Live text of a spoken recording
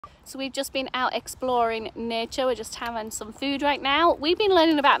So we've just been out exploring nature. We're just having some food right now. We've been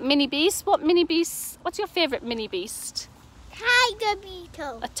learning about mini beasts. What's your favourite mini beast? Tiger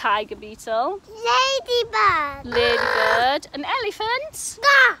beetle. A tiger beetle. Ladybird. Ladybird. An elephant.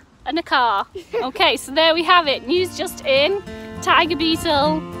 Car. And a car. Okay, so there we have it. News just in. Tiger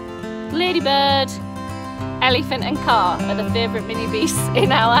beetle, ladybird, elephant and car are the favourite mini beasts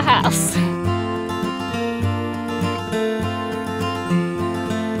in our house.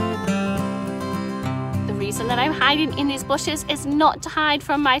 The reason that I'm hiding in these bushes is not to hide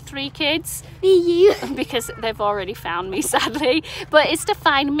from my 3 kids. You. Because they've already found me, sadly. But it's to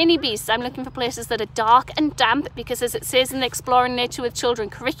find mini beasts. I'm looking for places that are dark and damp because, as it says in the Exploring Nature with Children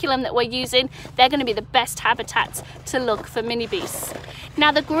curriculum that we're using, they're going to be the best habitats to look for mini beasts.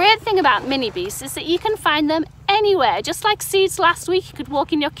 Now, the great thing about mini beasts is that you can find them anywhere. Just like seeds last week, you could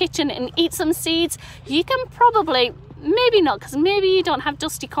walk in your kitchen and eat some seeds. You can probably, maybe not, because maybe you don't have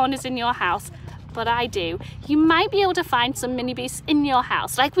dusty corners in your house, but I do. You might be able to find some mini beasts in your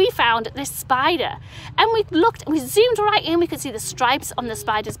house. Like we found this spider, and we zoomed right in, we could see the stripes on the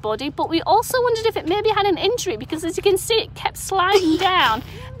spider's body, but we also wondered if it maybe had an injury, because as you can see, it kept sliding down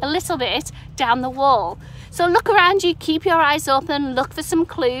a little bit down the wall. So look around you, keep your eyes open, look for some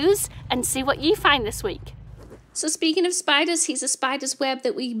clues, and see what you find this week. So speaking of spiders, here's a spider's web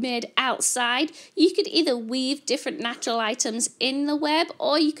that we made outside. You could either weave different natural items in the web,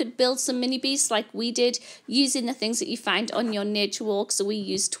 or you could build some mini beasts like we did using the things that you find on your nature walk. So we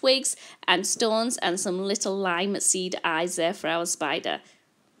used twigs and stones and some little lime seed eyes there for our spider.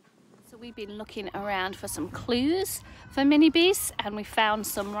 So we've been looking around for some clues for mini beasts, and we found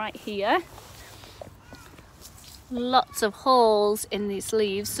some right here. Lots of holes in these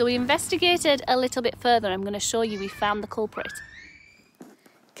leaves, so we investigated a little bit further. I'm going to show you we found the culprit.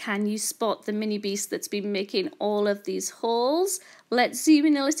 Can you spot the mini beast that's been making all of these holes? Let's zoom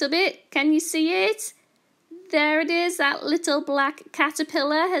in a little bit. Can you see it? There it is. That little black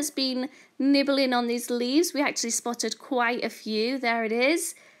caterpillar has been nibbling on these leaves. We actually spotted quite a few. There it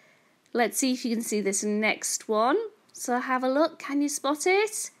is. Let's see if you can see this next one. So have a look. Can you spot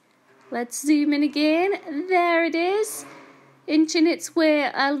it? Let's zoom in again. There it is, inching its way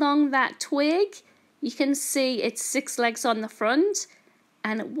along that twig. You can see its 6 legs on the front.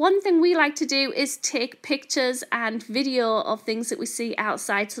 And one thing we like to do is take pictures and video of things that we see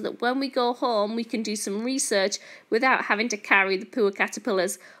outside, so that when we go home we can do some research without having to carry the poor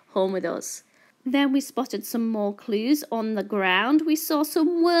caterpillars home with us. Then we spotted some more clues on the ground. We saw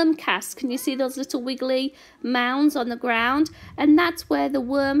some worm casts. Can you see those little wiggly mounds on the ground? And that's where the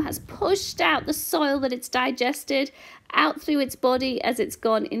worm has pushed out the soil that it's digested out through its body as it's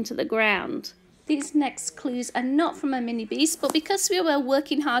gone into the ground. These next clues are not from a mini beast, but because we were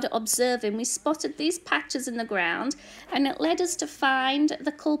working hard at observing, we spotted these patches in the ground, and it led us to find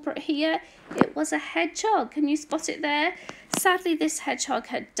the culprit here. It was a hedgehog. Can you spot it there? Sadly, this hedgehog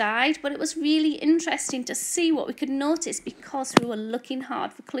had died, but it was really interesting to see what we could notice because we were looking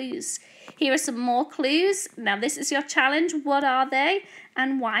hard for clues. Here are some more clues. Now, this is your challenge. What are they?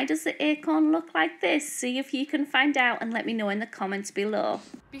 And why does the acorn look like this? See if you can find out and let me know in the comments below.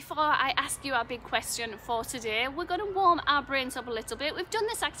 Before I ask you our big question for today, we're going to warm our brains up a little bit. We've done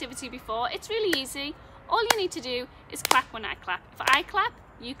this activity before. It's really easy. All you need to do is clap when I clap. If I clap,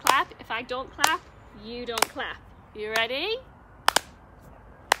 you clap. If I don't clap, you don't clap. You ready?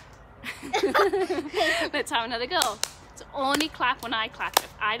 Let's have another go. So only clap when I clap.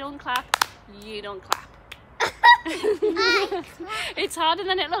 If I don't clap, you don't clap. It's harder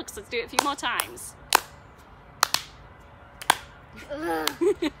than it looks. Let's do it a few more times.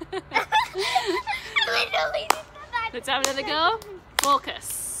 Let's have another go.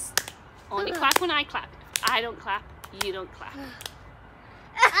 Focus. Only clap when I clap. If I don't clap, you don't clap.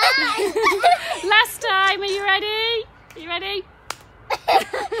 Last time. Are you ready? Are you ready?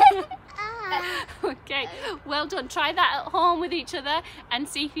 Okay, well done. Try that at home with each other and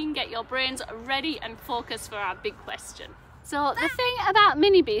see if you can get your brains ready and focused for our big question. So the thing about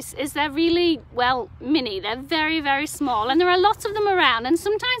mini beasts is they're really, well, mini. They're very, very small, and there are lots of them around, and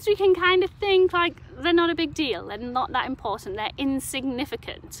sometimes we can kind of think like they're not a big deal, they're not that important, they're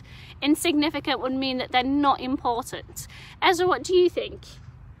insignificant. Insignificant would mean that they're not important. Ezra, what do you think?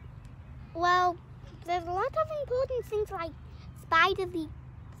 Well, there's a lot of important things like spiders,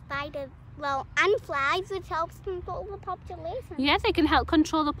 and flies, which helps control the population. Yeah, they can help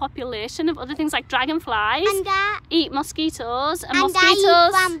control the population of other things like dragonflies, and eat mosquitoes, and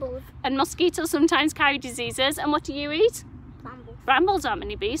mosquitoes sometimes carry diseases. And what do you eat? Brambles. Brambles are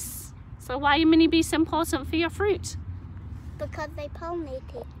mini beasts. So why are mini beasts important for your fruit? Because they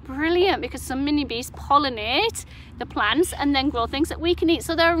pollinate it. Brilliant, because some mini beasts pollinate the plants and then grow things that we can eat.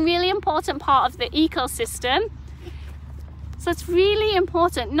 So they're a really important part of the ecosystem. So it's really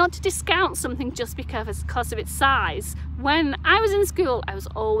important not to discount something just because of its size. When I was in school, I was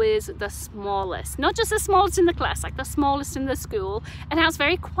always the smallest. Not just the smallest in the class, like the smallest in the school. And I was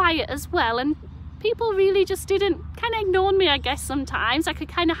very quiet as well. And people really just kind of ignored me, I guess, sometimes. I could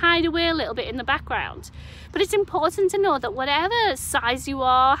kind of hide away a little bit in the background. But it's important to know that whatever size you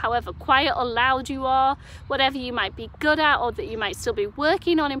are, however quiet or loud you are, whatever you might be good at or that you might still be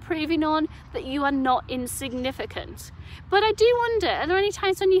working on, improving on, that you are not insignificant. But I do wonder, are there any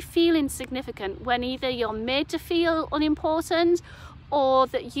times when you feel insignificant, when either you're made to feel unimportant or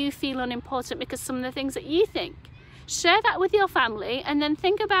that you feel unimportant because some of the things that you think? Share that with your family and then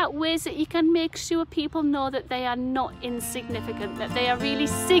think about ways that you can make sure people know that they are not insignificant, that they are really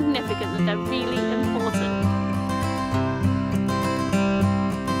significant, that they're really important.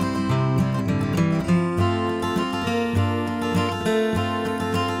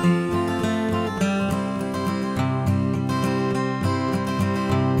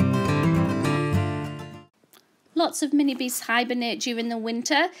 Lots of mini beasts hibernate during the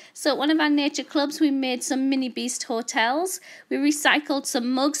winter, so at one of our nature clubs we made some mini beast hotels. We recycled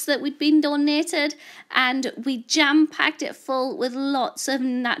some mugs that we'd been donated and we jam-packed it full with lots of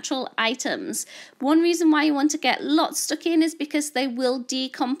natural items. One reason why you want to get lots stuck in is because they will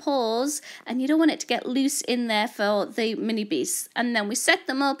decompose and you don't want it to get loose in there for the mini beasts. And then we set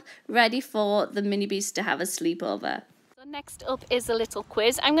them up ready for the mini beasts to have a sleepover. Next up is a little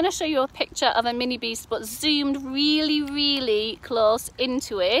quiz. I'm going to show you a picture of a mini beast but zoomed really close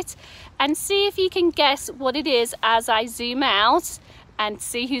into it and see if you can guess what it is as I zoom out and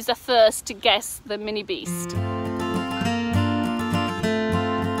see who's the first to guess the mini beast.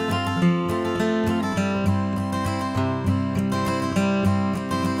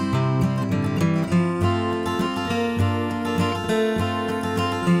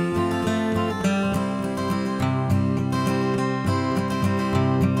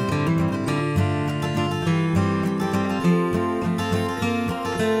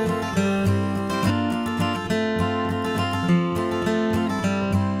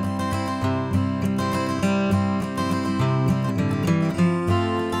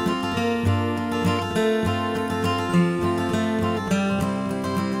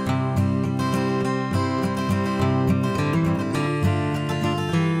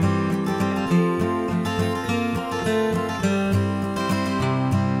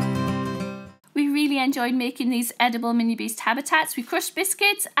 Enjoyed making these edible mini beast habitats. We crushed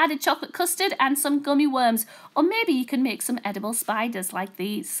biscuits, added chocolate custard and some gummy worms, or maybe you can make some edible spiders like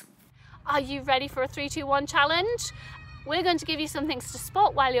these. Are you ready for a 3, 2, 1 challenge? We're going to give you some things to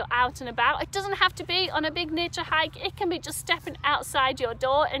spot while you're out and about. It doesn't have to be on a big nature hike. It can be just stepping outside your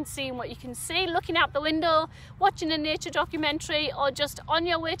door and seeing what you can see, looking out the window, watching a nature documentary, or just on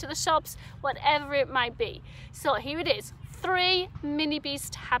your way to the shops, whatever it might be. So here it is. 3 mini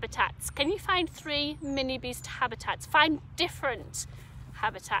beast habitats. Can you find 3 mini beast habitats? Find different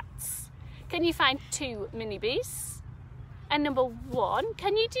habitats. Can you find 2 mini beasts? And number 1,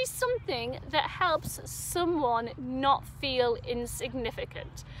 can you do something that helps someone not feel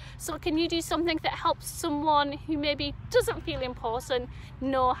insignificant? So can you do something that helps someone who maybe doesn't feel important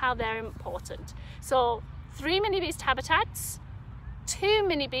know how they're important? So 3 mini beast habitats, 2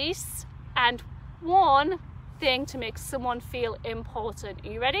 mini beasts, and 1 thing to make someone feel important.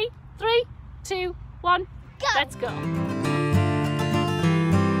 Are you ready? 3, 2, 1, go! Let's go.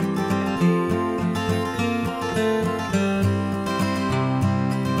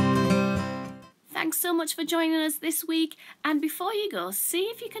 Thanks so much for joining us this week, and before you go, see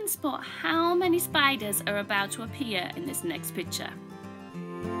if you can spot how many spiders are about to appear in this next picture.